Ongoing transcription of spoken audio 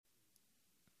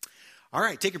All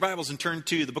right, take your Bibles and turn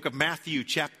to the book of Matthew,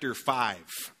 chapter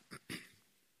 5.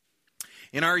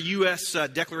 In our U.S.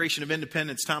 Declaration of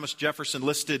Independence, Thomas Jefferson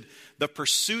listed the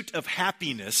pursuit of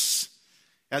happiness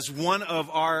as one of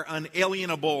our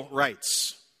unalienable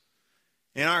rights.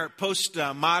 In our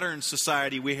post-modern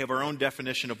society, we have our own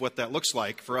definition of what that looks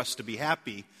like for us to be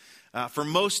happy. For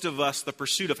most of us, the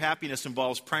pursuit of happiness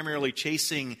involves primarily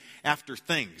chasing after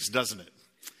things, doesn't it?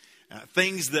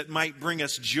 Things that might bring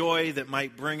us joy, that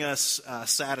might bring us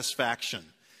satisfaction.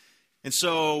 And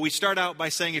so we start out by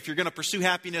saying if you're going to pursue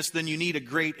happiness, then you need a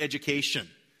great education.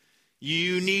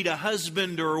 You need a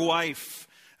husband or a wife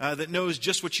that knows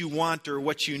just what you want or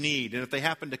what you need. And if they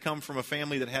happen to come from a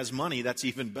family that has money, that's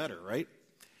even better, right?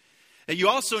 And you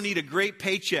also need a great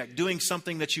paycheck doing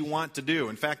something that you want to do.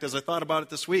 In fact, as I thought about it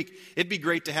this week, it'd be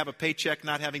great to have a paycheck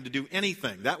not having to do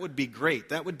anything. That would be great.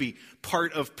 That would be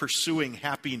part of pursuing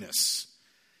happiness.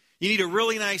 You need a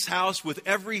really nice house with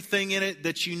everything in it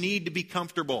that you need to be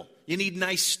comfortable. You need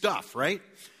nice stuff, right?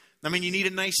 I mean, you need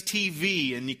a nice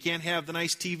TV, and you can't have the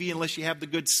nice TV unless you have the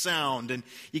good sound, and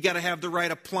you got to have the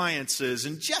right appliances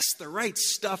and just the right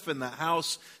stuff in the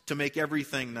house to make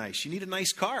everything nice. You need a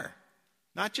nice car.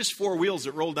 Not just four wheels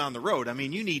that roll down the road. I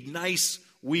mean, you need nice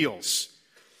wheels.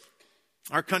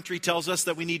 Our country tells us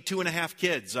that we need 2.5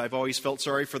 kids. I've always felt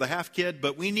sorry for the half kid,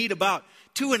 but we need about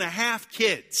 2.5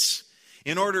 kids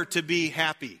in order to be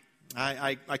happy.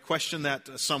 I question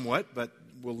that somewhat, but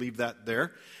we'll leave that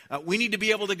there. We need to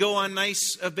be able to go on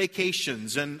nice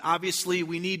vacations, and obviously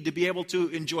we need to be able to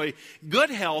enjoy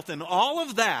good health and all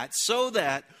of that so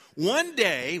that one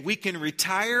day we can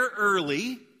retire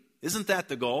early. Isn't that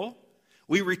the goal?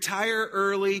 We retire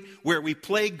early where we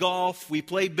play golf, we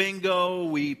play bingo,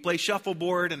 we play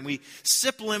shuffleboard, and we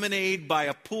sip lemonade by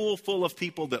a pool full of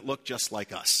people that look just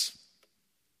like us.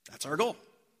 That's our goal.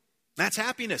 That's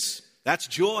happiness. That's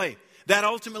joy. That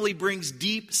ultimately brings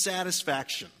deep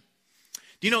satisfaction.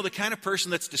 Do you know the kind of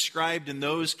person that's described in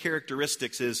those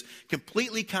characteristics is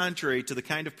completely contrary to the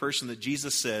kind of person that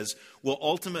Jesus says will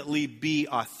ultimately be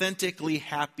authentically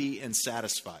happy and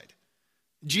satisfied?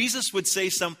 Jesus would say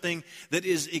something that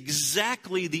is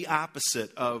exactly the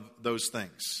opposite of those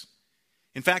things.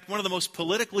 In fact, one of the most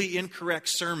politically incorrect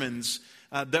sermons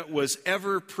that was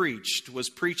ever preached was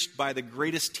preached by the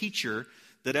greatest teacher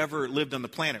that ever lived on the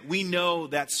planet. We know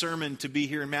that sermon to be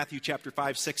here in Matthew chapter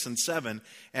 5, 6, and 7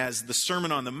 as the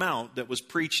Sermon on the Mount that was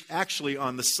preached actually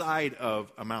on the side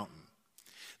of a mountain.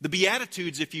 The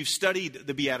Beatitudes, if you've studied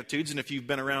the Beatitudes and if you've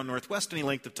been around Northwest any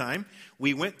length of time,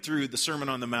 we went through the Sermon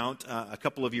on the Mount a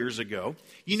couple of years ago.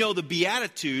 You know the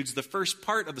Beatitudes, the first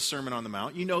part of the Sermon on the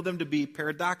Mount, you know them to be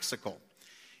paradoxical.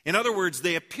 In other words,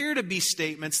 they appear to be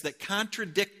statements that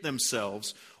contradict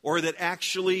themselves or that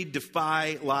actually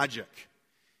defy logic.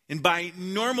 And by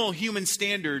normal human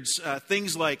standards,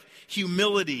 things like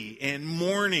humility and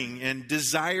mourning and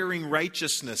desiring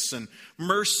righteousness and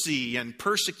mercy and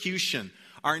persecution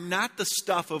are not the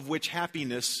stuff of which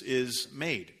happiness is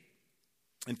made.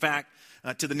 In fact,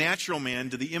 to the natural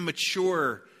man, to the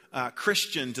immature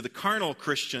Christian, to the carnal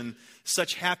Christian,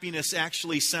 such happiness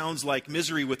actually sounds like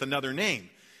misery with another name.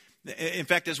 In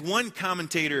fact, as one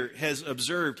commentator has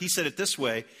observed, he said it this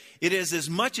way: it is as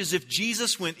much as if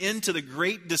Jesus went into the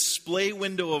great display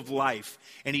window of life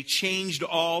and he changed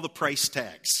all the price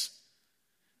tags.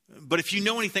 But if you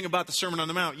know anything about the Sermon on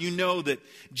the Mount, you know that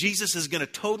Jesus is going to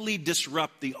totally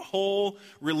disrupt the whole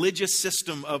religious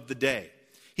system of the day.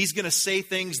 He's going to say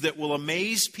things that will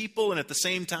amaze people, and at the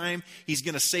same time, he's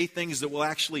going to say things that will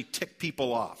actually tick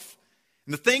people off.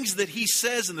 And the things that he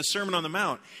says in the Sermon on the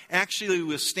Mount actually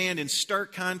will stand in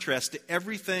stark contrast to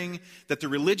everything that the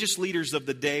religious leaders of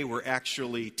the day were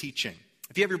actually teaching.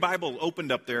 If you have your Bible opened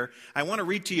up there, I want to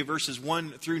read to you verses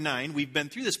 1 through 9. We've been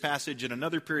through this passage in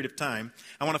another period of time.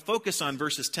 I want to focus on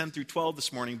verses 10 through 12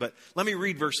 this morning, but let me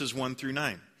read verses 1 through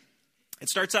 9. It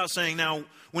starts out saying, "Now,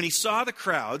 when he saw the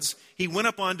crowds, he went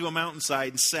up onto a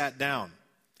mountainside and sat down."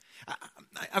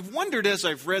 I've wondered as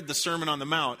I've read the Sermon on the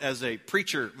Mount as a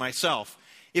preacher myself,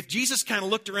 if Jesus kind of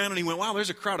looked around and he went, "Wow, there's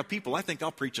a crowd of people. I think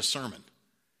I'll preach a sermon."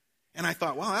 And I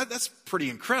thought, wow, that's pretty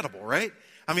incredible, right?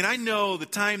 I mean, I know the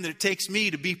time that it takes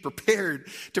me to be prepared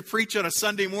to preach on a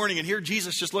Sunday morning, and here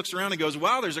Jesus just looks around and goes,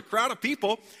 "Wow, there's a crowd of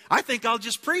people. I think I'll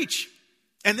just preach."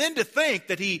 And then to think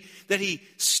that he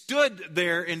stood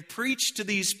there and preached to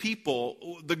these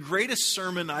people the greatest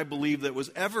sermon I believe that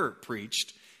was ever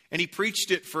preached, and he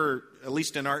preached it for, at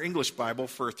least in our English Bible,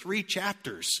 for 3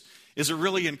 chapters, is a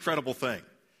really incredible thing.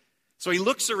 So he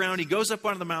looks around, he goes up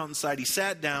onto the mountainside, he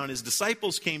sat down, his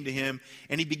disciples came to him,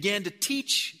 and he began to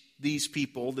teach these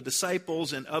people, the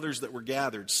disciples and others that were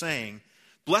gathered, saying,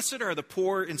 "Blessed are the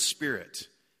poor in spirit,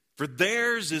 for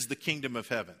theirs is the kingdom of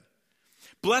heaven.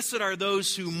 Blessed are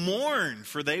those who mourn,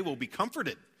 for they will be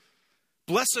comforted.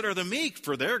 Blessed are the meek,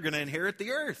 for they're going to inherit the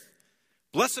earth.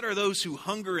 Blessed are those who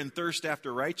hunger and thirst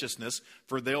after righteousness,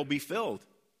 for they'll be filled.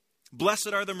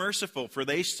 Blessed are the merciful, for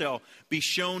they shall be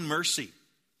shown mercy.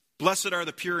 Blessed are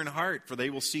the pure in heart, for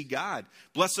they will see God.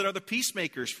 Blessed are the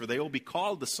peacemakers, for they will be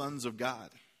called the sons of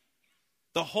God.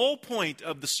 The whole point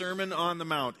of the Sermon on the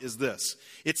Mount is this.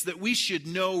 It's that we should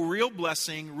know real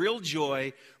blessing, real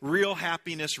joy, real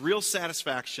happiness, real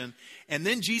satisfaction. And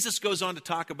then Jesus goes on to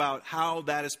talk about how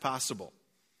that is possible.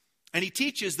 And he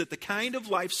teaches that the kind of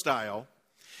lifestyle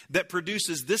that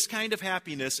produces this kind of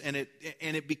happiness, and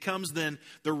it becomes then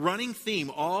the running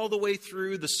theme all the way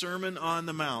through the Sermon on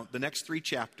the Mount, the next 3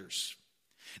 chapters.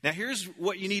 Now here's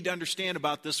what you need to understand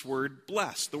about this word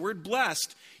blessed. The word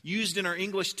blessed, used in our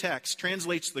English text,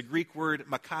 translates the Greek word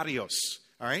makarios.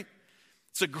 All right?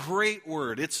 It's a great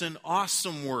word. It's an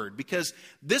awesome word because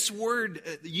this word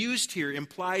used here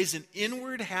implies an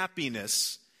inward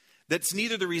happiness that's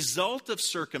neither the result of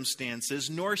circumstances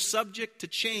nor subject to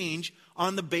change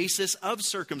on the basis of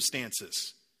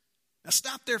circumstances. Now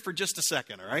stop there for just a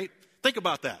second, all right? Think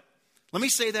about that. Let me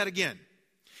say that again.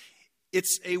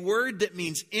 It's a word that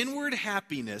means inward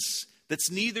happiness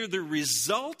that's neither the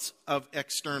result of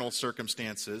external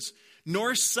circumstances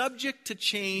nor subject to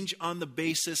change on the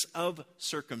basis of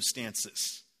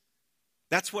circumstances.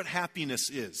 That's what happiness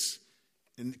is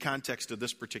in the context of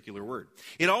this particular word.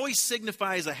 It always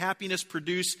signifies a happiness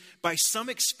produced by some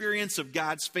experience of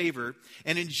God's favor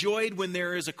and enjoyed when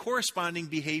there is a corresponding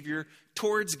behavior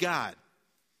towards God.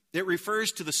 It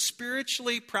refers to the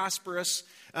spiritually prosperous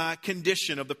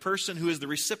condition of the person who is the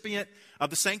recipient of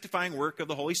the sanctifying work of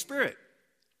the Holy Spirit.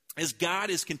 As God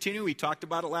is continuing, we talked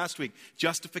about it last week,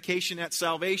 justification at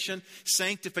salvation.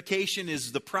 Sanctification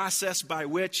is the process by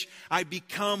which I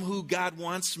become who God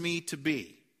wants me to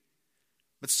be.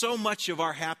 But so much of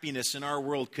our happiness in our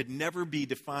world could never be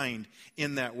defined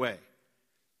in that way.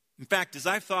 In fact, as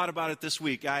I've thought about it this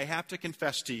week, I have to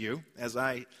confess to you, as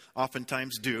I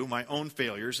oftentimes do, my own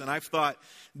failures. And I've thought,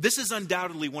 this is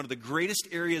undoubtedly one of the greatest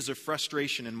areas of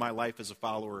frustration in my life as a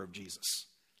follower of Jesus.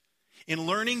 In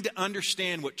learning to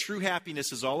understand what true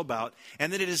happiness is all about,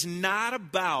 and that it is not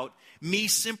about me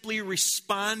simply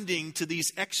responding to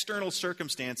these external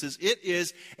circumstances. It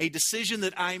is a decision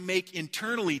that I make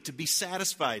internally to be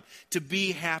satisfied, to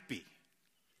be happy.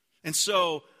 And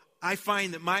so I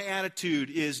find that my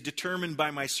attitude is determined by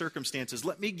my circumstances.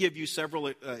 Let me give you several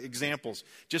examples,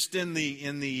 just just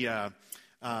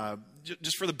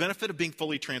for the benefit of being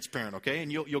fully transparent, okay?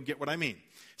 And you'll get what I mean.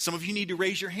 Some of you need to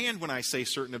raise your hand when I say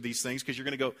certain of these things because you're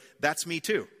going to go, that's me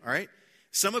too, all right?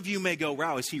 Some of you may go,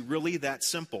 wow, is he really that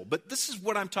simple? But this is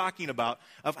what I'm talking about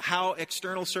of how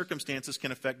external circumstances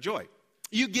can affect joy.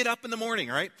 You get up in the morning,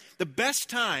 all right? The best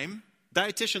time,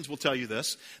 dietitians will tell you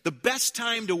this, the best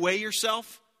time to weigh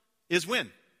yourself is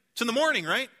when? It's in the morning,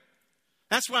 right?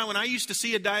 That's why when I used to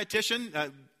see a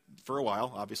dietitian, for a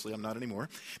while, obviously I'm not anymore,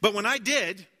 but when I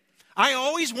did, I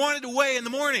always wanted to weigh in the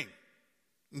morning.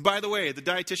 And by the way, the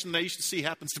dietitian that I used to see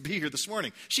happens to be here this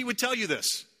morning. She would tell you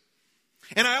this.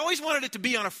 And I always wanted it to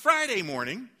be on a Friday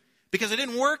morning because I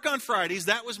didn't work on Fridays.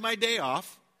 That was my day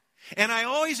off. And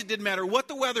it didn't matter what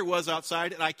the weather was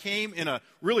outside, and I came in a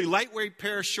really lightweight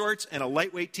pair of shorts and a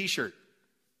lightweight t-shirt,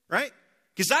 right?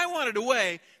 Because I wanted to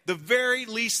weigh the very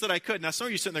least that I could. Now, some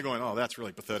of you sitting there going, oh, that's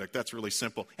really pathetic. That's really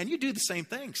simple. And you do the same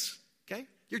things, okay?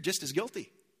 You're just as guilty.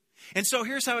 And so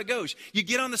here's how it goes. You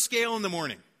get on the scale in the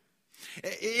morning.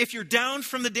 If you're down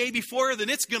from the day before, then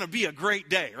it's going to be a great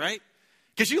day, right?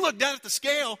 Because you look down at the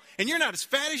scale and you're not as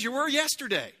fat as you were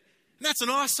yesterday. And that's an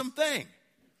awesome thing.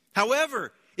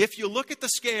 However, if you look at the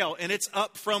scale and it's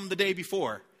up from the day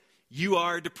before, you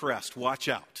are depressed. Watch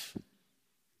out.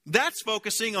 That's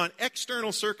focusing on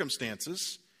external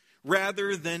circumstances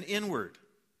rather than inward.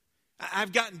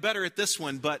 I've gotten better at this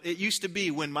one, but it used to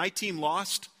be when my team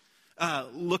lost,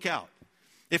 look out.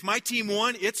 If my team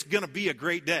won, it's going to be a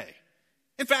great day.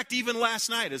 In fact, even last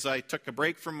night as I took a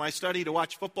break from my study to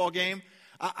watch a football game,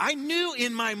 I knew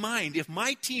in my mind if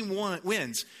my team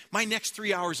wins, my next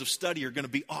 3 hours of study are going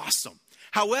to be awesome.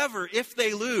 However, if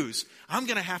they lose, I'm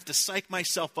going to have to psych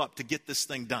myself up to get this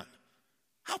thing done.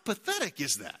 How pathetic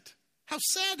is that? How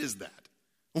sad is that?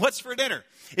 What's for dinner?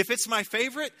 If it's my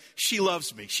favorite, she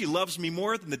loves me. She loves me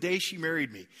more than the day she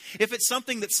married me. If it's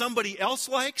something that somebody else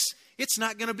likes, it's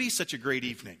not going to be such a great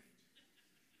evening.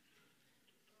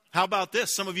 How about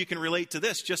this? Some of you can relate to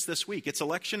this just this week. It's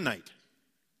election night.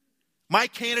 My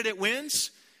candidate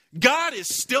wins. God is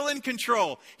still in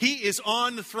control. He is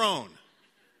on the throne.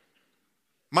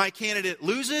 My candidate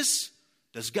loses.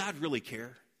 Does God really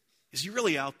care? Is he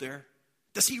really out there?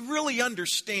 Does he really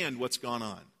understand what's gone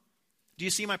on? Do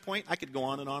you see my point? I could go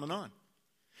on and on and on.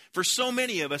 For so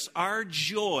many of us, our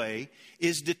joy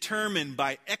is determined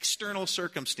by external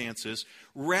circumstances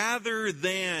rather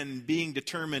than being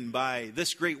determined by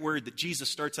this great word that Jesus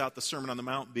starts out the Sermon on the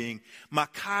Mount being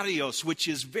makarios, which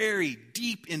is very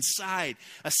deep inside,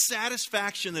 a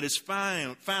satisfaction that is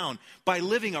found by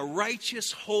living a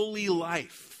righteous, holy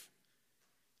life.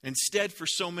 Instead, for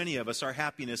so many of us, our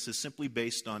happiness is simply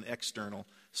based on external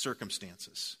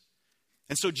circumstances.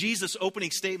 And so Jesus'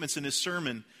 opening statements in his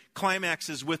sermon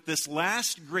climaxes with this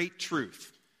last great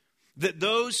truth, that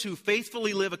those who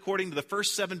faithfully live according to the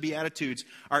first 7 Beatitudes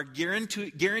are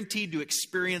guaranteed to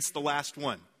experience the last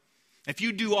one. If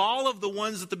you do all of the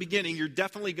ones at the beginning, you're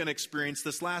definitely going to experience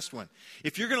this last one.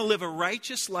 If you're going to live a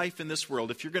righteous life in this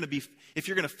world, if you're going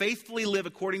to faithfully live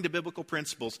according to biblical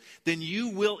principles, then you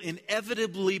will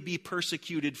inevitably be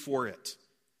persecuted for it.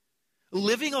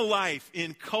 Living a life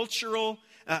in contrast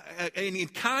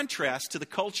to the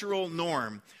cultural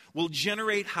norm will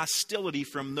generate hostility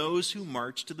from those who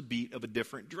march to the beat of a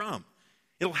different drum.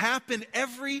 It'll happen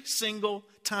every single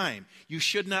time. You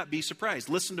should not be surprised.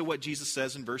 Listen to what Jesus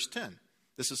says in verse 10.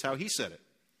 This is how he said it.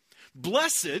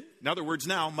 Blessed, in other words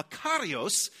now,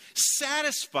 makarios,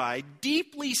 satisfied,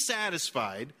 deeply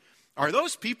satisfied, are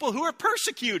those people who are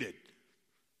persecuted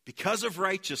because of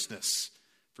righteousness,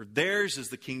 for theirs is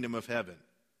the kingdom of heaven.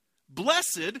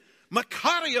 Blessed,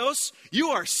 makarios, you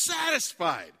are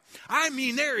satisfied. I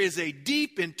mean, there is a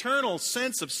deep internal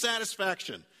sense of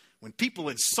satisfaction when people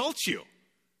insult you,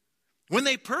 when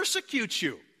they persecute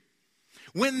you,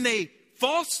 when they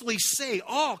falsely say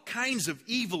all kinds of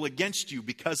evil against you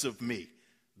because of me.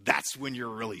 That's when you're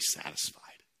really satisfied.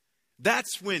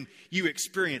 That's when you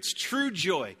experience true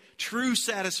joy, true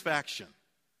satisfaction.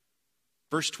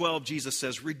 Verse 12, Jesus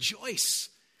says, rejoice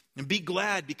and be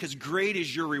glad because great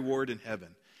is your reward in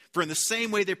heaven. For in the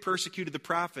same way they persecuted the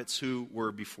prophets who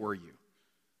were before you.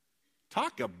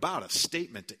 Talk about a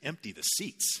statement to empty the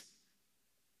seats.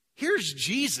 Here's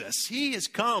Jesus. He has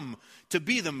come to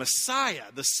be the Messiah,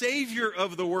 the Savior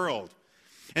of the world.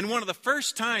 And one of the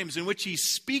first times in which he's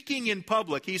speaking in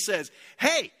public, he says,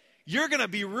 hey, you're going to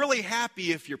be really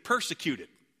happy if you're persecuted.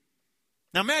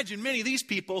 Now imagine many of these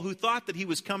people who thought that he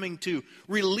was coming to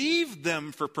relieve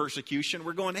them for persecution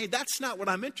were going, hey, that's not what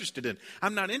I'm interested in.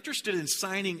 I'm not interested in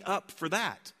signing up for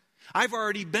that. I've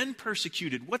already been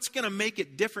persecuted. What's going to make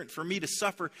it different for me to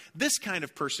suffer this kind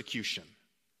of persecution?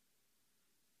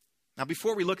 Now,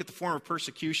 before we look at the form of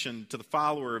persecution to the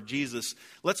follower of Jesus,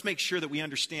 let's make sure that we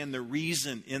understand the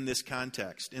reason in this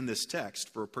context, in this text,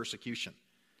 for persecution.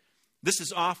 This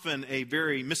is often a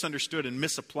very misunderstood and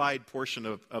misapplied portion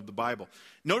of the Bible.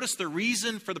 Notice the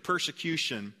reason for the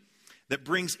persecution that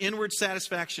brings inward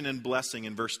satisfaction and blessing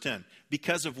in verse 10.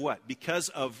 Because of what? Because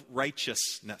of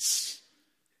righteousness.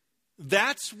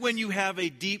 That's when you have a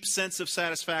deep sense of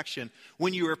satisfaction,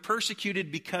 when you are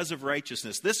persecuted because of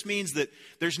righteousness. This means that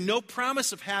there's no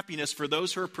promise of happiness for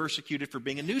those who are persecuted for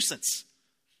being a nuisance.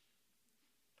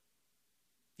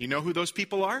 You know who those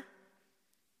people are?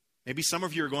 Maybe some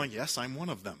of you are going, yes, I'm one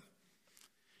of them.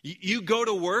 You go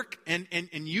to work and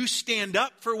you stand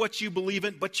up for what you believe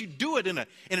in, but you do it in an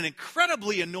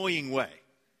incredibly annoying way.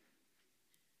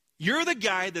 You're the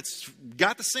guy that's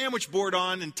got the sandwich board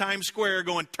on in Times Square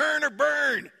going, turn or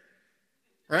burn,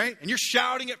 right? And you're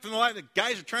shouting it from the line. The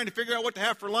guys are trying to figure out what to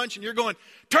have for lunch, and you're going,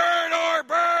 turn or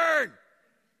burn.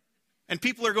 And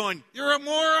people are going, you're a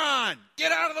moron.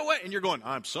 Get out of the way. And you're going,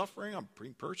 I'm suffering. I'm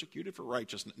being persecuted for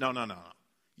righteousness. No.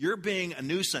 You're being a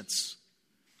nuisance.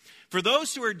 For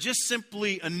those who are just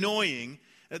simply annoying,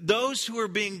 those who are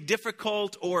being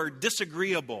difficult or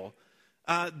disagreeable,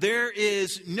 there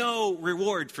is no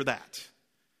reward for that.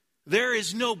 There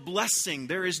is no blessing.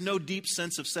 There is no deep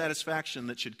sense of satisfaction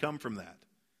that should come from that.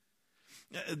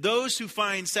 Those who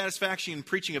find satisfaction in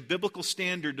preaching a biblical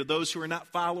standard to those who are not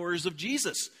followers of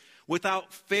Jesus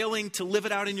without failing to live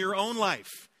it out in your own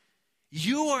life,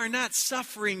 you are not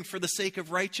suffering for the sake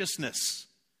of righteousness.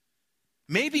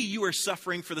 Maybe you are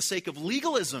suffering for the sake of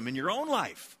legalism in your own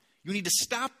life. You need to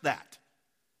stop that.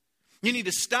 You need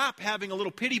to stop having a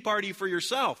little pity party for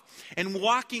yourself and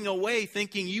walking away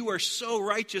thinking you are so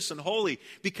righteous and holy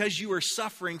because you are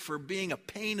suffering for being a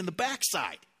pain in the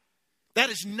backside. That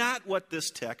is not what this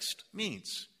text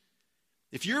means.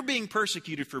 If you're being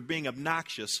persecuted for being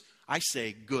obnoxious, I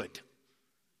say good.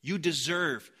 You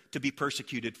deserve to be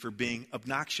persecuted for being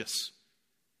obnoxious.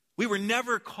 We were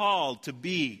never called to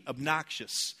be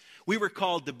obnoxious. We were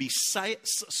called to be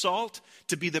salt,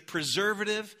 to be the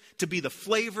preservative, to be the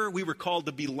flavor. We were called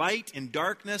to be light in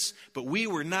darkness, but we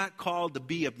were not called to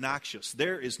be obnoxious.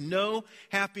 There is no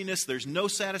happiness, there's no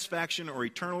satisfaction or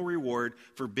eternal reward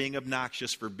for being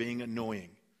obnoxious, for being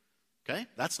annoying. Okay?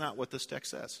 That's not what this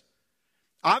text says.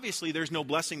 Obviously, there's no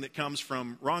blessing that comes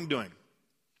from wrongdoing.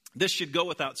 This should go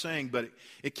without saying, but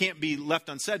it can't be left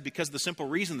unsaid because of the simple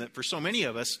reason that for so many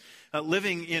of us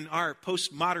living in our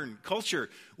postmodern culture,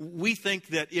 we think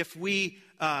that if we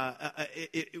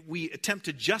attempt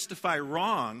to justify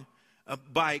wrong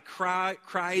by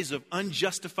cries of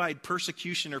unjustified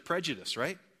persecution or prejudice,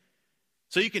 right?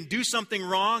 So you can do something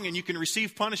wrong and you can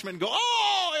receive punishment and go,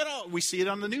 we see it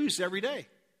on the news every day.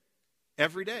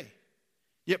 Every day.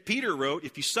 Yet Peter wrote,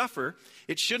 if you suffer,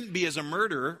 it shouldn't be as a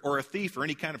murderer or a thief or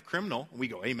any kind of criminal. And we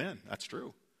go, amen, that's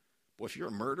true. Well, if you're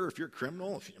a murderer, if you're a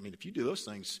criminal, if you do those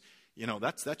things,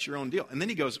 that's your own deal. And then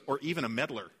he goes, or even a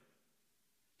meddler.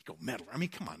 You go, meddler?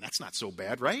 Come on, that's not so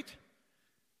bad, right?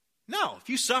 No, if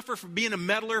you suffer for being a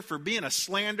meddler, for being a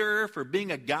slanderer, for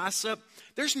being a gossip,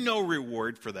 there's no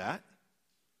reward for that.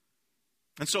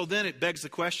 And so then it begs the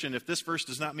question, if this verse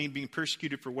does not mean being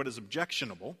persecuted for what is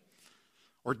objectionable,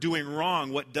 or doing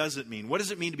wrong, what does it mean? What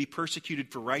does it mean to be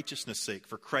persecuted for righteousness' sake,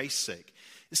 for Christ's sake?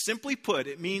 Simply put,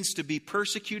 it means to be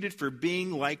persecuted for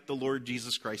being like the Lord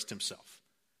Jesus Christ himself.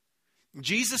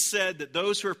 Jesus said that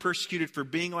those who are persecuted for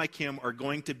being like him are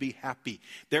going to be happy.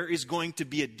 There is going to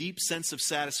be a deep sense of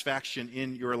satisfaction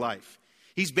in your life.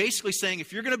 He's basically saying,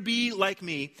 if you're going to be like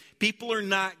me, people are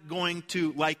not going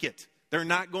to like it. They're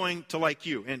not going to like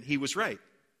you. And he was right.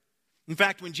 In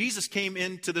fact, when Jesus came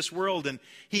into this world and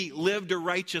he lived a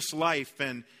righteous life,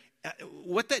 and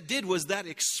what that did was that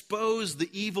exposed the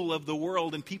evil of the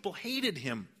world, and people hated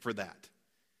him for that.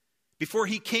 Before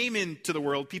he came into the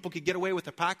world, people could get away with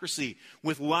hypocrisy,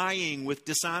 with lying, with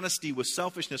dishonesty, with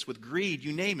selfishness, with greed,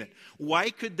 you name it.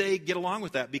 Why could they get along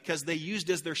with that? Because they used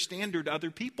as their standard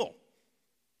other people.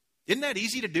 Isn't that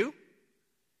easy to do?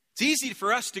 It's easy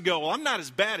for us to go, well, I'm not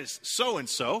as bad as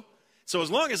so-and-so. So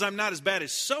as long as I'm not as bad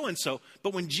as so-and-so,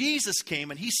 but when Jesus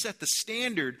came and he set the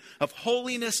standard of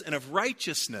holiness and of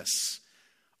righteousness,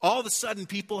 all of a sudden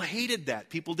people hated that.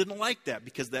 People didn't like that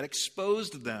because that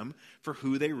exposed them for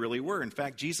who they really were. In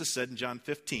fact, Jesus said in John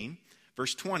 15,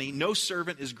 verse 20, no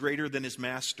servant is greater than his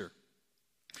master.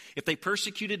 If they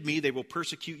persecuted me, they will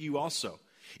persecute you also.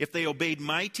 If they obeyed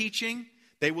my teaching,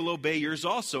 they will obey yours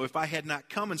also. If I had not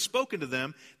come and spoken to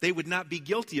them, they would not be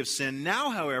guilty of sin. Now,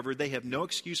 however, they have no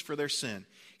excuse for their sin.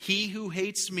 He who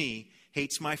hates me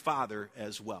hates my Father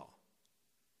as well.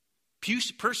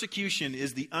 Persecution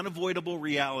is the unavoidable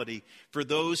reality for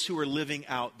those who are living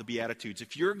out the Beatitudes.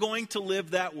 If you're going to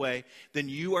live that way, then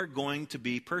you are going to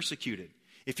be persecuted.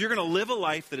 If you're going to live a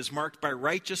life that is marked by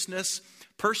righteousness,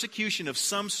 persecution of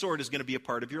some sort is going to be a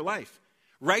part of your life.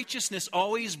 Righteousness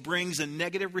always brings a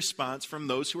negative response from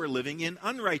those who are living in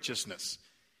unrighteousness.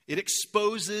 It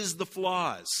exposes the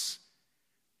flaws.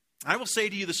 I will say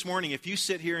to you this morning, if you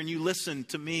sit here and you listen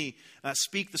to me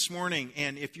speak this morning,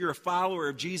 and if you're a follower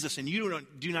of Jesus and you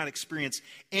do not experience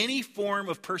any form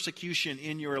of persecution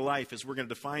in your life, as we're going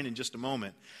to define in just a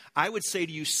moment, I would say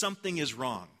to you something is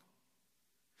wrong.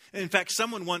 In fact,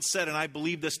 someone once said, and I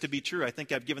believe this to be true, I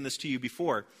think I've given this to you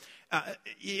before,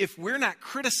 if we're not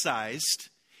criticized,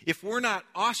 if we're not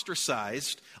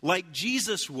ostracized like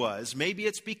Jesus was, maybe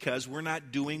it's because we're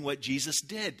not doing what Jesus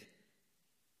did.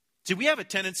 See, we have a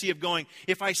tendency of going,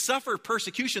 if I suffer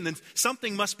persecution, then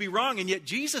something must be wrong. And yet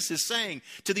Jesus is saying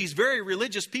to these very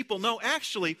religious people, no,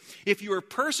 actually, if you are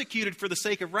persecuted for the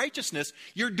sake of righteousness,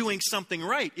 you're doing something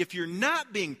right. If you're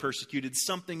not being persecuted,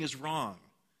 something is wrong.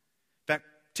 In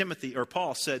fact,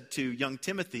 Paul said to young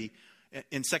Timothy,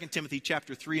 in 2 Timothy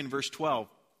chapter 3 and verse 12,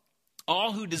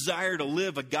 all who desire to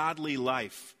live a godly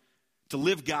life, to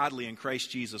live godly in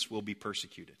Christ Jesus, will be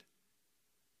persecuted.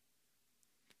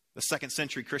 The second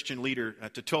century Christian leader,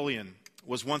 Tertullian,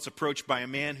 was once approached by a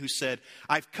man who said,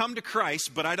 I've come to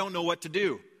Christ, but I don't know what to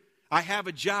do. I have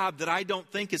a job that I don't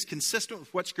think is consistent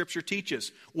with what Scripture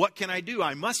teaches. What can I do?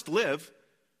 I must live.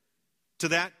 To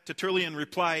that, Tertullian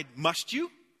replied, must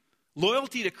you?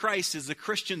 Loyalty to Christ is the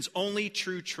Christian's only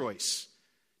true choice.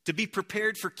 To be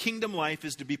prepared for kingdom life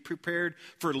is to be prepared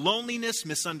for loneliness,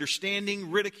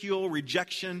 misunderstanding, ridicule,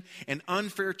 rejection, and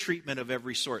unfair treatment of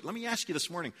every sort. Let me ask you this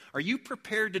morning, are you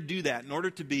prepared to do that in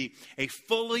order to be a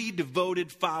fully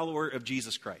devoted follower of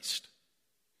Jesus Christ?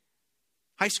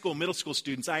 High school, middle school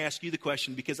students, I ask you the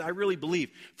question because I really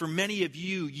believe for many of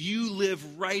you, you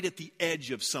live right at the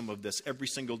edge of some of this every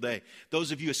single day.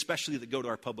 Those of you especially that go to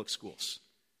our public schools.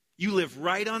 You live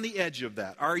right on the edge of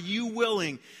that. Are you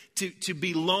willing to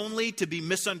be lonely, to be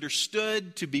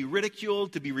misunderstood, to be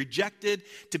ridiculed, to be rejected,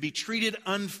 to be treated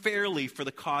unfairly for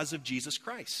the cause of Jesus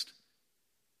Christ?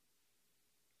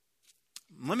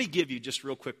 Let me give you just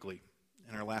real quickly,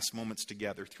 in our last moments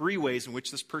together, 3 ways in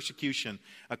which this persecution,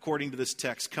 according to this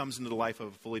text, comes into the life of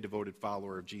a fully devoted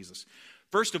follower of Jesus.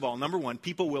 First of all, number 1,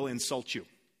 people will insult you.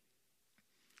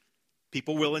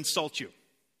 People will insult you.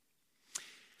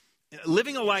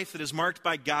 Living a life that is marked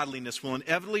by godliness will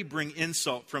inevitably bring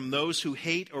insult from those who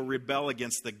hate or rebel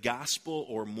against the gospel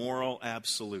or moral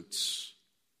absolutes.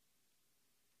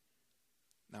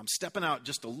 Now, I'm stepping out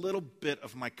just a little bit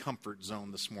of my comfort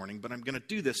zone this morning, but I'm going to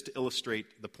do this to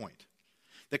illustrate the point.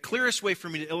 The clearest way for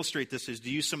me to illustrate this is to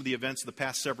use some of the events of the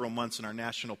past several months in our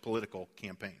national political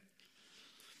campaign.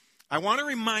 I want to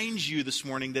remind you this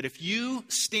morning that if you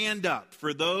stand up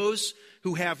for those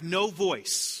who have no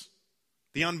voice,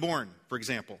 the unborn, for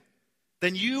example,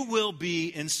 then you will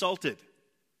be insulted.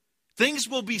 Things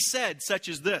will be said such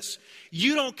as this: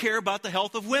 you don't care about the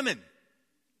health of women.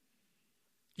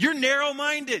 You're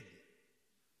narrow-minded.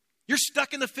 You're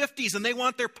stuck in the 50s and they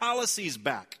want their policies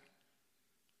back.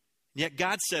 And yet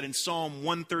God said in Psalm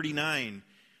 139,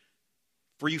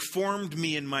 "For you formed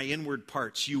me in my inward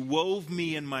parts. You wove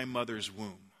me in my mother's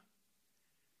womb.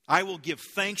 I will give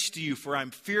thanks to you, for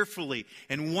I'm fearfully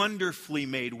and wonderfully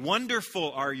made.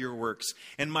 Wonderful are your works,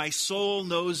 and my soul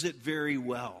knows it very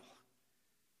well."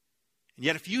 And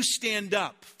yet if you stand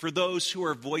up for those who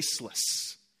are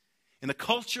voiceless, in the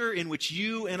culture in which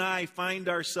you and I find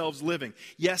ourselves living,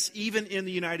 yes, even in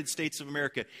the United States of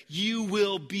America, you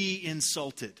will be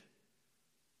insulted.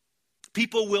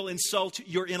 People will insult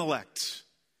your intellect.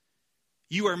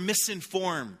 You are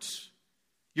misinformed.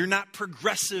 You're not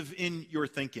progressive in your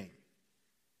thinking.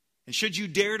 And should you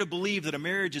dare to believe that a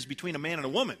marriage is between a man and a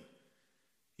woman,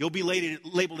 you'll be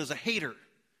labeled as a hater.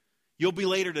 You'll be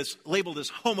labeled as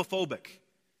homophobic.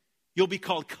 You'll be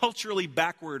called culturally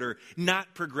backward or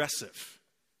not progressive.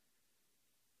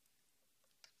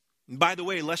 And by the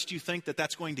way, lest you think that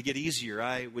that's going to get easier,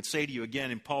 I would say to you again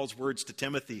in Paul's words to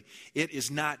Timothy, it is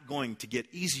not going to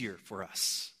get easier for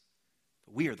us.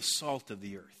 We are the salt of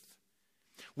the earth.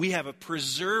 We have a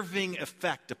preserving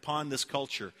effect upon this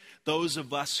culture, those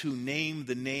of us who name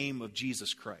the name of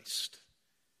Jesus Christ.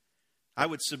 I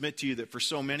would submit to you that for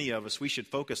so many of us, we should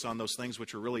focus on those things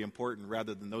which are really important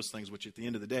rather than those things which at the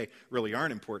end of the day really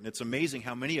aren't important. It's amazing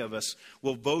how many of us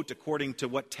will vote according to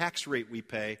what tax rate we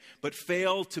pay, but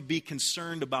fail to be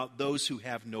concerned about those who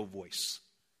have no voice.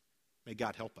 May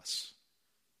God help us.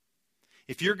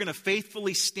 If you're going to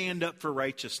faithfully stand up for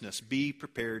righteousness, be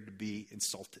prepared to be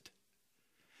insulted.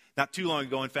 Not too long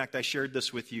ago, in fact, I shared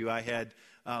this with you. I had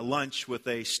lunch with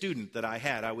a student that I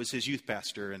had. I was his youth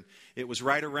pastor, and it was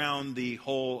right around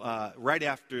right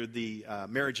after the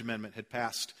marriage amendment had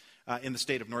passed in the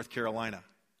state of North Carolina.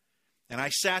 And I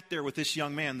sat there with this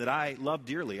young man that I love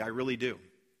dearly, I really do,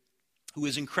 who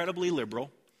is incredibly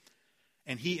liberal,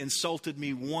 and he insulted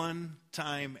me one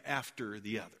time after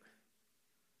the other.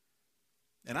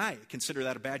 And I consider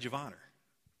that a badge of honor.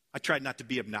 I tried not to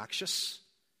be obnoxious,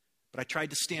 but I tried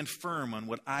to stand firm on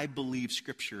what I believe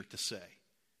Scripture to say.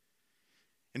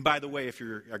 And by the way, if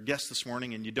you're our guest this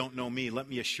morning and you don't know me, let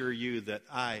me assure you that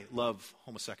I love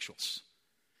homosexuals.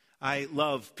 I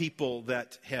love people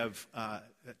that have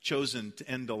chosen to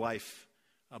end a life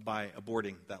by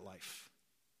aborting that life.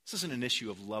 This isn't an issue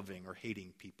of loving or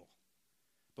hating people.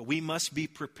 But we must be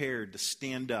prepared to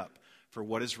stand up for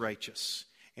what is righteous.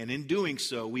 And in doing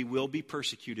so, we will be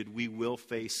persecuted. We will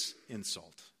face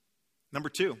insult. Number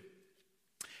 2,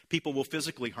 people will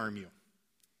physically harm you.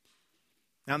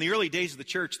 Now, in the early days of the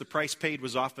church, the price paid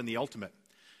was often the ultimate.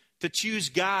 To choose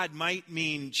God might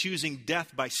mean choosing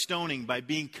death by stoning, by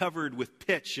being covered with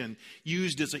pitch and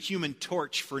used as a human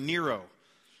torch for Nero,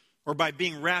 or by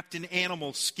being wrapped in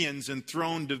animal skins and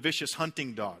thrown to vicious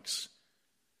hunting dogs.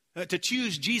 To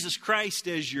choose Jesus Christ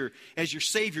as your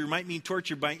Savior might mean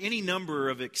torture by any number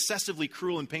of excessively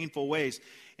cruel and painful ways.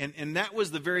 And that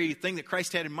was the very thing that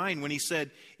Christ had in mind when he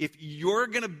said, if you're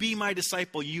going to be my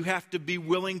disciple, you have to be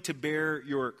willing to bear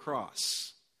your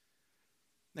cross.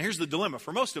 Now here's the dilemma.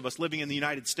 For most of us living in the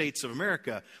United States of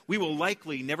America, we will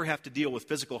likely never have to deal with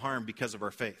physical harm because of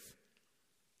our faith.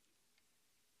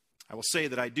 I will say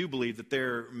that I do believe that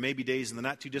there may be days in the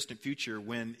not too distant future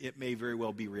when it may very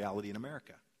well be reality in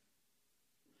America.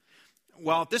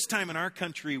 While at this time in our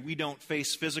country we don't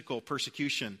face physical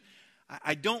persecution,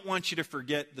 I don't want you to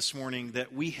forget this morning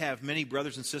that we have many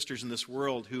brothers and sisters in this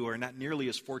world who are not nearly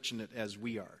as fortunate as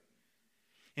we are.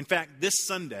 In fact, this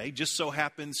Sunday just so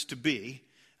happens to be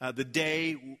the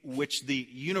day which the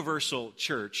universal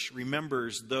church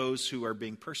remembers those who are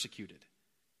being persecuted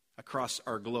across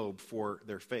our globe for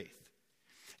their faith.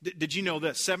 Did you know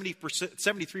that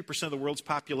 73% of the world's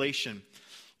population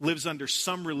lives under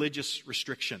some religious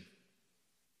restriction?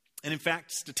 And in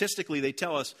fact, statistically, they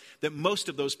tell us that most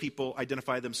of those people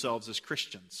identify themselves as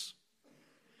Christians.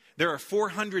 There are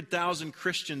 400,000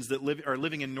 Christians that are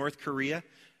living in North Korea.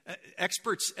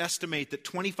 Experts estimate that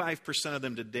 25% of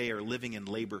them today are living in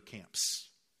labor camps.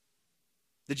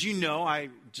 Did you know, I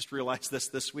just realized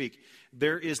this week,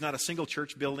 there is not a single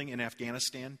church building in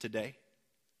Afghanistan today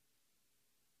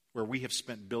where we have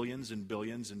spent billions and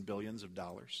billions and billions of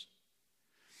dollars.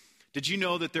 Did you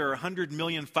know that there are 100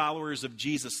 million followers of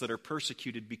Jesus that are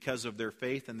persecuted because of their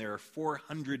faith, and there are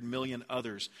 400 million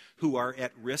others who are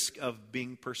at risk of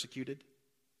being persecuted?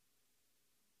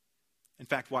 In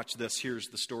fact, watch this. Here's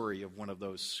the story of one of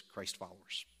those Christ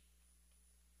followers.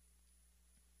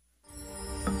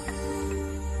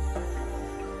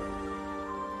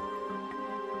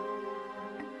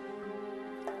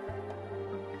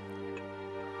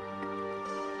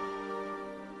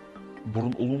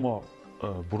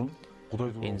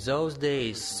 In those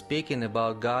days, speaking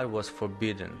about God was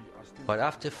forbidden. But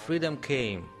after freedom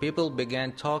came, people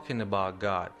began talking about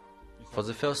God. For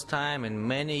the first time in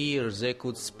many years, they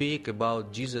could speak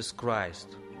about Jesus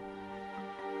Christ.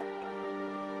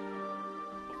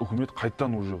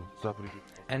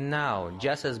 And now,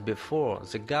 just as before,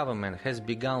 the government has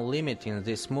begun limiting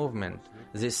this movement,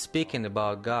 this speaking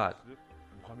about God.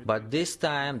 But this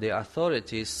time the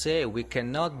authorities say we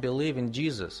cannot believe in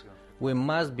Jesus. We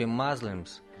must be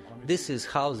Muslims. This is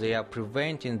how they are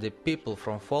preventing the people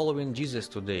from following Jesus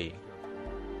today.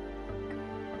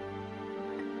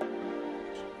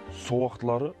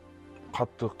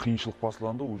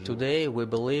 Today we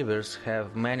believers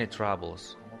have many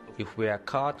troubles. If we are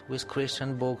caught with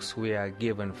Christian books, we are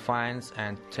given fines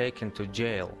and taken to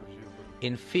jail.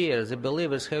 In fear, the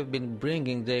believers have been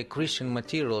bringing their Christian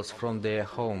materials from their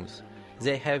homes.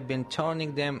 They have been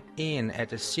turning them in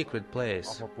at a secret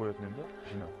place.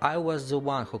 I was the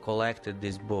one who collected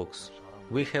these books.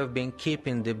 We have been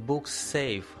keeping the books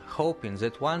safe, hoping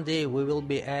that one day we will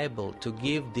be able to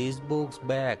give these books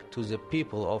back to the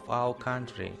people of our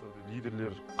country.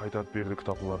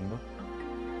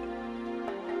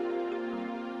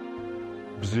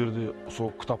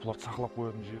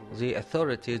 The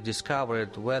authorities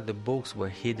discovered where the books were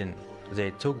hidden.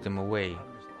 They took them away.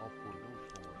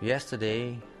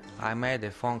 Yesterday, I made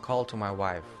a phone call to my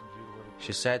wife.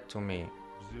 She said to me,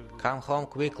 "Come home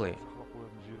quickly."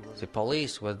 The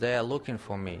police were there looking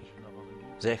for me.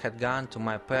 They had gone to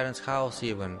my parents' house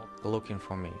even, looking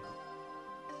for me.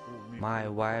 My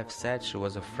wife said she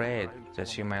was afraid that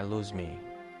she might lose me.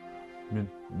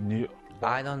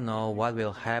 I don't know what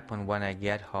will happen when I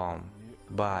get home,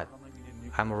 but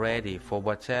I'm ready for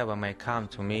whatever may come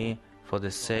to me for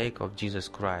the sake of Jesus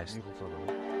Christ.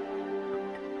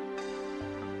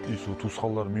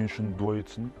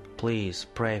 Please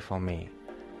pray for me.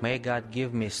 May God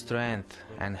give me strength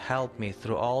and help me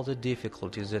through all the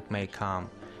difficulties that may come.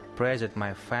 Pray that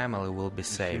my family will be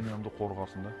safe.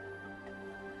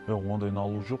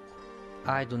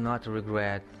 I do not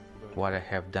regret what I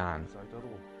have done.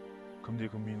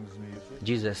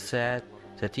 Jesus said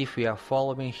that if we are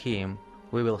following Him,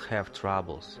 we will have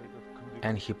troubles.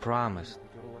 And He promised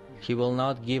He will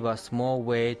not give us more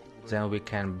weight than we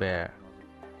can bear.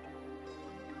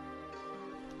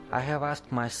 I have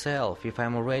asked myself if I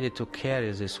am ready to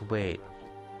carry this weight.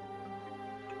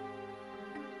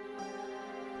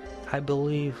 I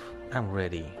believe I'm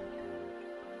ready.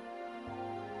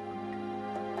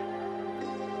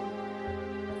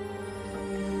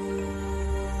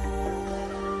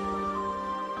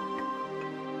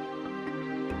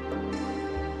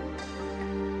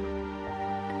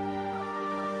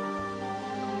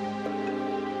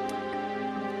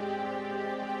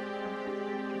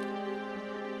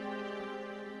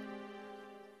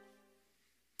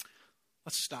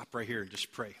 Let's stop right here and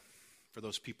just pray for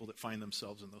those people that find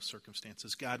themselves in those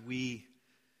circumstances. God,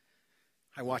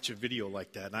 I watch a video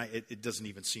like that, and it doesn't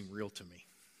even seem real to me.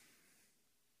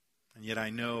 And yet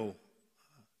I know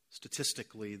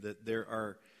statistically that there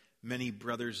are many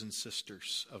brothers and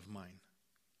sisters of mine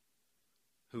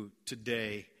who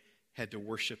today had to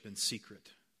worship in secret.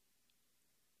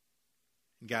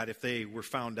 And God, if they were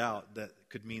found out, that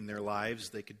could mean their lives.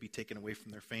 They could be taken away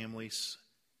from their families.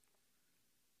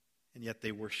 And yet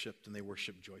they worshiped, and they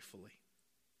worshiped joyfully.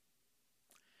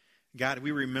 God,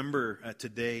 we remember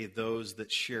today those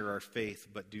that share our faith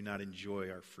but do not enjoy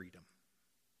our freedom.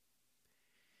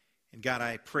 And God,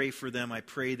 I pray for them. I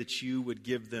pray that you would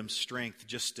give them strength,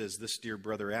 just as this dear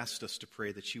brother asked us to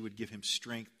pray, that you would give him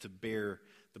strength to bear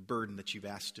the burden that you've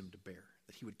asked him to bear,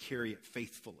 that he would carry it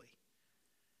faithfully,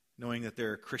 knowing that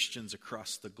there are Christians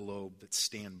across the globe that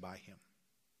stand by him.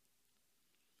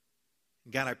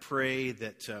 God, I pray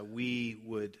that we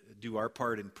would do our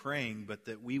part in praying, but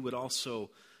that we would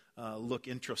also look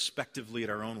introspectively at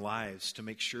our own lives to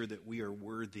make sure that we are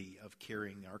worthy of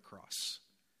carrying our cross.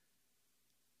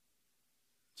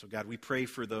 So God, we pray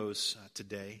for those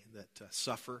today that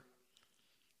suffer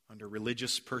under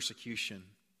religious persecution.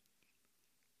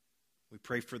 We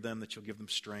pray for them that you'll give them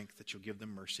strength, that you'll give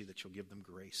them mercy, that you'll give them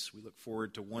grace. We look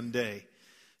forward to one day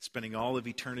spending all of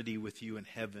eternity with you in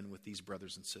heaven with these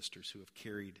brothers and sisters who have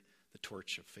carried the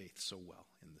torch of faith so well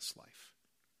in this life.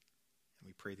 And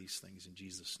we pray these things in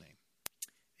Jesus' name.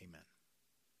 Amen.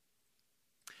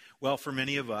 Well, for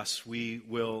many of us, we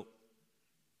will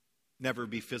never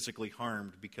be physically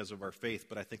harmed because of our faith,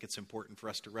 but I think it's important for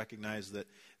us to recognize that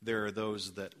there are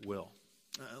those that will.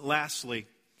 Lastly,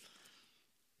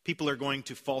 people are going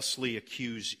to falsely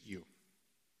accuse you.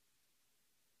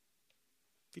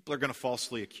 People are going to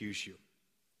falsely accuse you.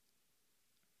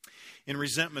 In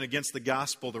resentment against the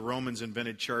gospel, the Romans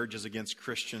invented charges against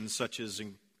Christians, such as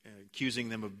accusing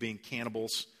them of being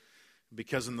cannibals,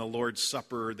 because in the Lord's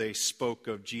Supper they spoke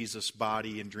of Jesus'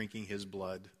 body and drinking his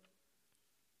blood.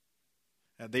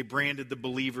 They branded the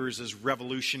believers as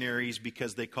revolutionaries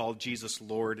because they called Jesus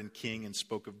Lord and King and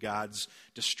spoke of God's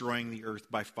destroying the earth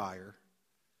by fire.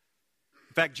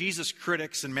 In fact, Jesus'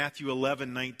 critics in Matthew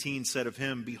 11:19 said of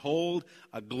him, "Behold,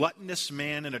 a gluttonous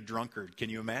man and a drunkard." Can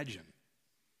you imagine?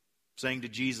 Saying to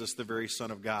Jesus, the very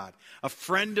Son of God, a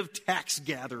friend of tax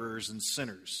gatherers and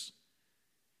sinners.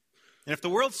 And if the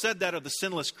world said that of the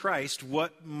sinless Christ,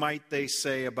 what might they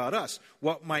say about us?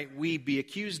 What might we be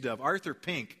accused of? Arthur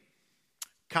Pink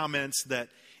comments that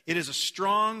it is a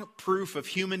strong proof of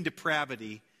human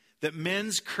depravity that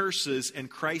men's curses and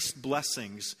Christ's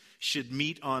blessings should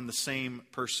meet on the same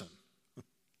person.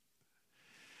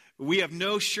 We have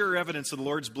no sure evidence of the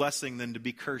Lord's blessing than to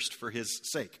be cursed for his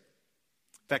sake.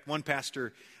 In fact, one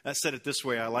pastor said it this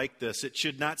way, I like this: it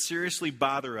should not seriously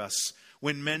bother us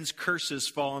when men's curses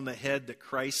fall on the head that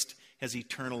Christ has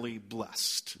eternally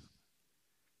blessed.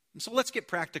 And so let's get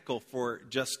practical for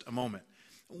just a moment.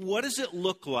 What does it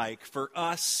look like for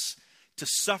us to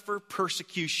suffer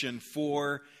persecution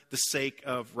for the sake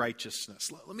of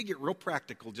righteousness? Let me get real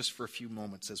practical just for a few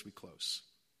moments as we close.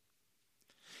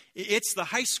 It's the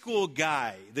high school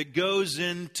guy that goes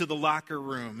into the locker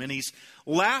room and he's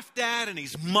laughed at and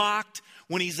he's mocked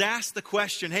when he's asked the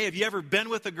question, "Hey, have you ever been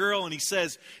with a girl?" And he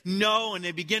says, "No," and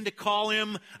they begin to call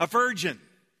him a virgin.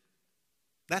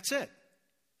 That's it.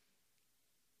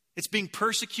 It's being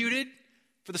persecuted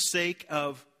for the sake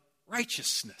of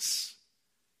righteousness,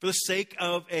 for the sake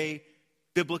of a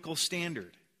biblical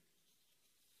standard.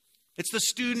 It's the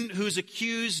student who's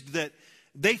accused that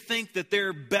they think that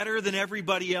they're better than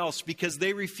everybody else because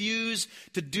they refuse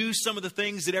to do some of the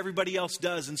things that everybody else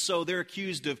does, and so they're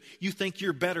accused of, "You think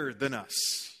you're better than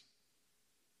us."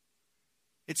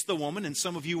 It's the woman, and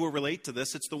some of you will relate to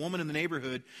this, it's the woman in the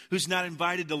neighborhood who's not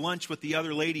invited to lunch with the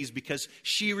other ladies because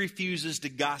she refuses to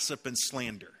gossip and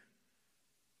slander.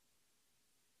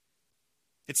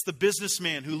 It's the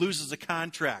businessman who loses a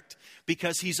contract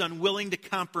because he's unwilling to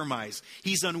compromise.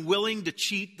 He's unwilling to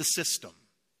cheat the system.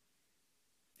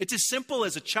 It's as simple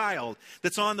as a child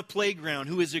that's on the playground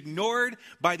who is ignored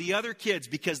by the other kids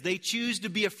because they choose to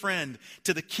be a friend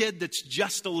to the kid that's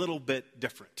just a little bit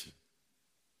different.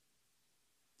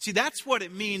 See, that's what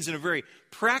it means in a very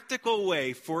practical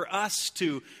way for us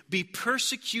to be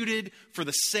persecuted for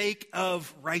the sake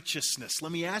of righteousness.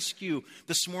 Let me ask you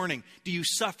this morning, do you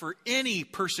suffer any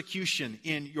persecution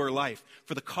in your life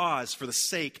for the cause, for the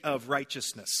sake of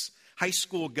righteousness? High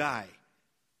school guy,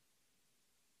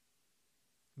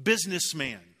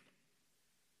 businessman,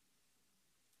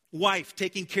 wife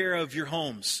taking care of your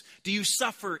homes. Do you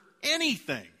suffer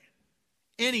anything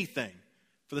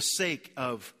for the sake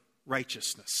of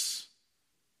righteousness?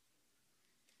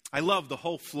 I love the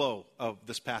whole flow of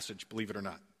this passage, believe it or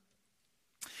not.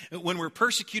 When we're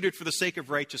persecuted for the sake of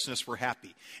righteousness, we're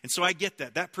happy. And so I get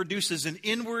that. That produces an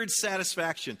inward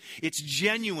satisfaction. It's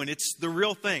genuine. It's the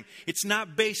real thing. It's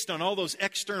not based on all those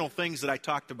external things that I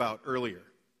talked about earlier.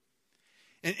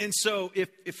 And so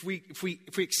if we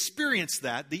experience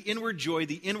that, the inward joy,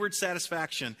 the inward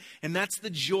satisfaction, and that's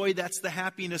the joy, that's the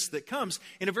happiness that comes,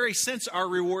 in a very sense, our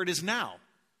reward is now.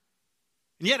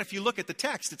 And yet, if you look at the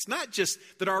text, it's not just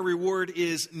that our reward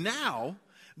is now,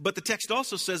 but the text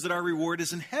also says that our reward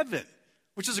is in heaven,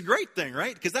 which is a great thing,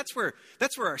 right? Because that's where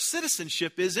our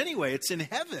citizenship is anyway. It's in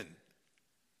heaven.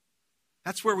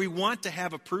 That's where we want to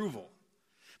have approval.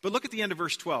 But look at the end of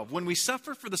verse 12. When we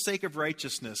suffer for the sake of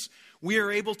righteousness, we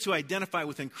are able to identify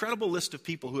with an incredible list of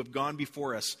people who have gone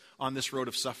before us on this road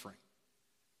of suffering,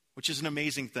 which is an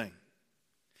amazing thing.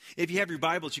 If you have your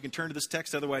Bibles, you can turn to this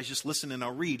text. Otherwise, just listen and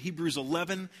I'll read. Hebrews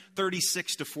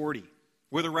 11:36-40,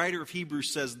 where the writer of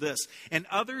Hebrews says this, "And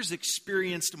others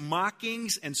experienced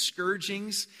mockings and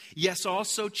scourgings, yes,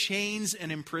 also chains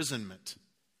and imprisonment.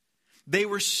 They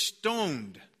were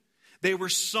stoned. They were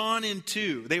sawn in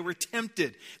two. They were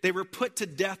tempted. They were put to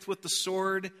death with the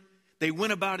sword. They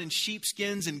went about in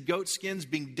sheepskins and goatskins,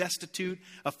 being destitute,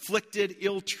 afflicted,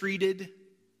 ill-treated,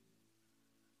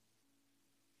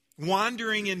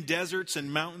 wandering in deserts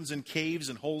and mountains and caves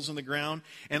and holes in the ground.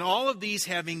 And all of these,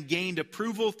 having gained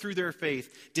approval through their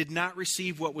faith, did not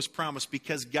receive what was promised,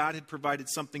 because God had provided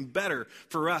something better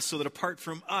for us, so that apart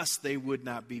from us, they would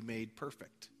not be made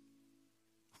perfect."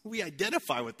 We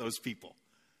identify with those people.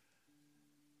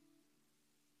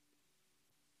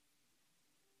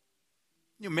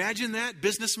 Can you imagine that,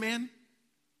 businessman?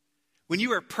 When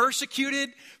you are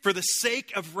persecuted for the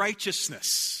sake of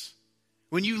righteousness,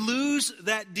 when you lose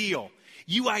that deal,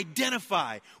 you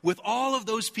identify with all of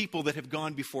those people that have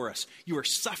gone before us. You are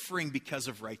suffering because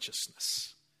of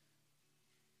righteousness.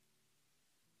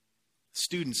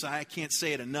 Students, I can't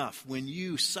say it enough. When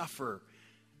you suffer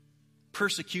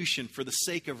persecution for the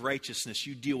sake of righteousness,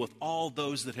 you deal with all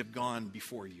those that have gone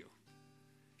before you.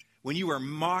 When you are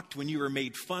mocked, when you are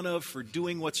made fun of for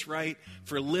doing what's right,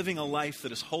 for living a life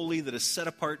that is holy, that is set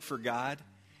apart for God,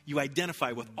 you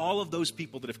identify with all of those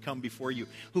people that have come before you,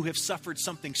 who have suffered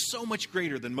something so much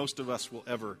greater than most of us will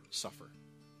ever suffer.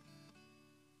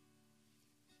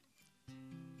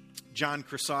 John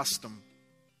Chrysostom,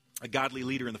 a godly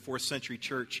leader in the 4th century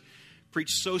church,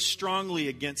 preached so strongly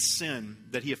against sin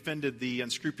that he offended the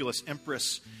unscrupulous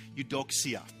Empress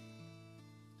Eudoxia,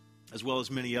 as well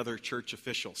as many other church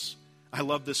officials. I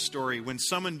love this story. When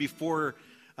summoned before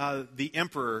the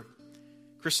emperor,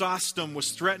 Chrysostom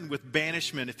was threatened with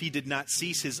banishment if he did not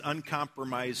cease his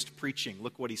uncompromised preaching.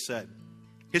 Look what he said.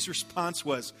 His response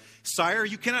was, "Sire,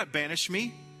 you cannot banish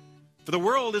me, for the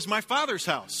world is my Father's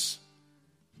house."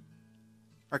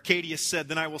 Arcadius said,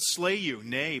 "Then I will slay you."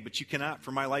 "Nay, but you cannot,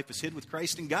 for my life is hid with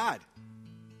Christ in God."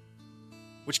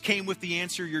 Which came with the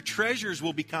answer, "Your treasures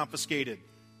will be confiscated."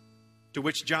 To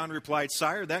which John replied,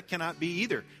 "Sire, that cannot be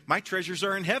either. My treasures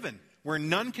are in heaven, where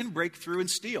none can break through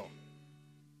and steal."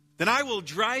 "Then I will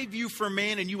drive you from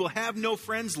man, and you will have no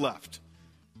friends left,"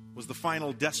 was the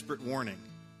final desperate warning.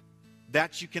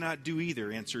 "That you cannot do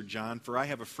either," answered John, "for I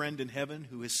have a friend in heaven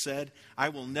who has said, I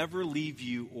will never leave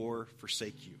you or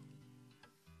forsake you."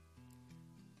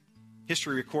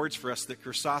 History records for us that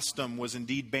Chrysostom was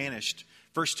indeed banished,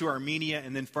 first to Armenia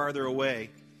and then farther away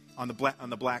on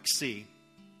the Black Sea.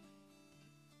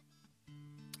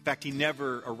 In fact, he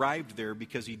never arrived there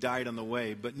because he died on the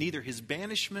way, but neither his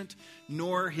banishment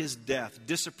nor his death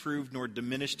disapproved nor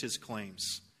diminished his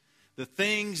claims. The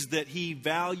things that he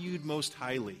valued most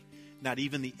highly, not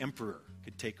even the emperor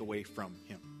could take away from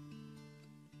him.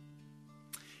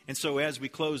 And so as we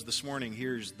close this morning,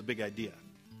 here's the big idea.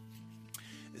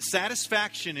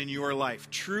 Satisfaction in your life,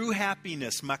 true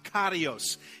happiness,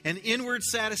 makarios, an inward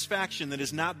satisfaction that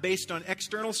is not based on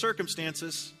external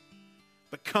circumstances,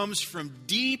 but comes from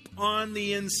deep on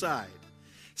the inside.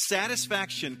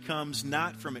 Satisfaction comes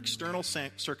not from external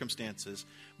circumstances,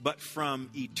 but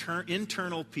from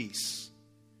internal peace,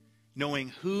 knowing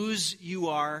whose you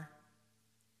are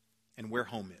and where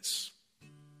home is.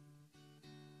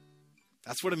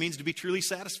 That's what it means to be truly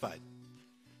satisfied.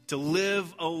 To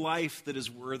live a life that is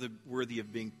worthy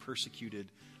of being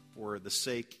persecuted for the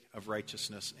sake of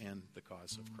righteousness and the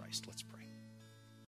cause of Christ. Let's pray.